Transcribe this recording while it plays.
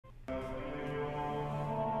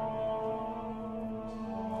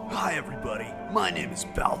Hi everybody, my name is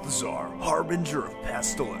Balthazar, Harbinger of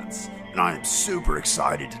Pestilence, and I am super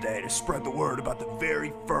excited today to spread the word about the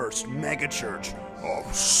very first Megachurch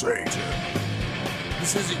of Satan.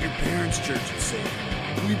 This isn't your parents' Church of Satan.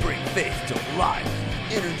 We bring faith to life,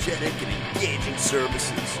 energetic and engaging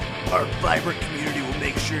services. Our vibrant community will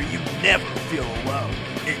make sure you never feel alone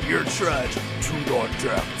in your trudge to the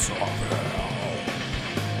depths of hell.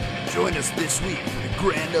 Join us this week for the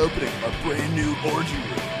grand opening of our brand new orgy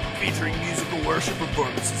room, featuring musical worship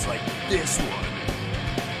performances like this one.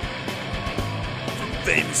 From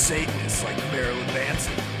famous Satanists like Marilyn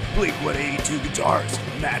Manson, Blink-182 guitarist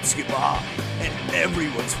Matt Skiba, and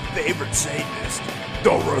everyone's favorite Satanist,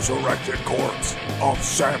 the resurrected corpse of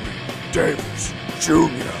Sammy Davis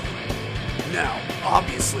Jr. Now,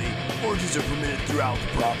 obviously, orgies are permitted throughout the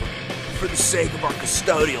property. For the sake of our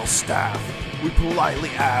custodial staff, we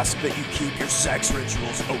politely ask that you keep your sex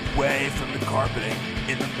rituals away from the carpeting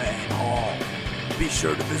in the main hall. Be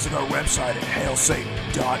sure to visit our website at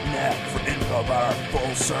hailsatan.net for info about our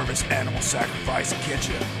full-service animal sacrifice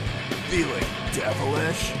kitchen. Feeling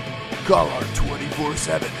devilish? Call our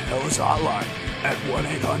 24/7 Hells hotline at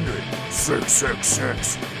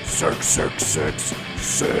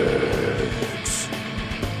 1-800-666-6666.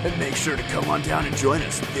 And make sure to come on down and join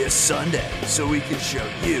us this Sunday so we can show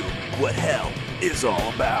you what hell is all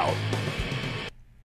about.